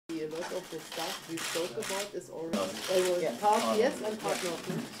most of the stuff we spoke about is already part yes and part not.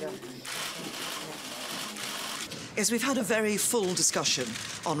 Yes, we've had a very full discussion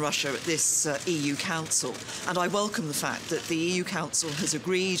on Russia at this EU Council, and I welcome the fact that the EU Council has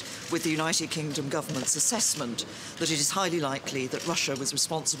agreed with the United Kingdom government's assessment that it is highly likely that Russia was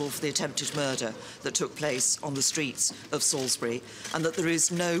responsible for the attempted murder that took place on the streets of Salisbury, and that there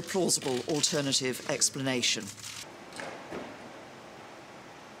is no plausible alternative explanation.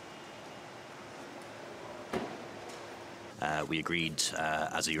 We agreed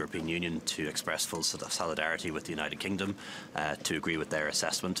as a European Union to express full solidarity with the United Kingdom, to agree with their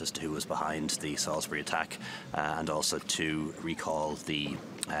assessment as to who was behind the Salisbury attack, and also to recall the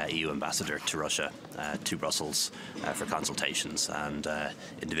EU ambassador to Russia to Brussels for consultations, and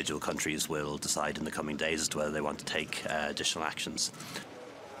individual countries will decide in the coming days as to whether they want to take additional actions.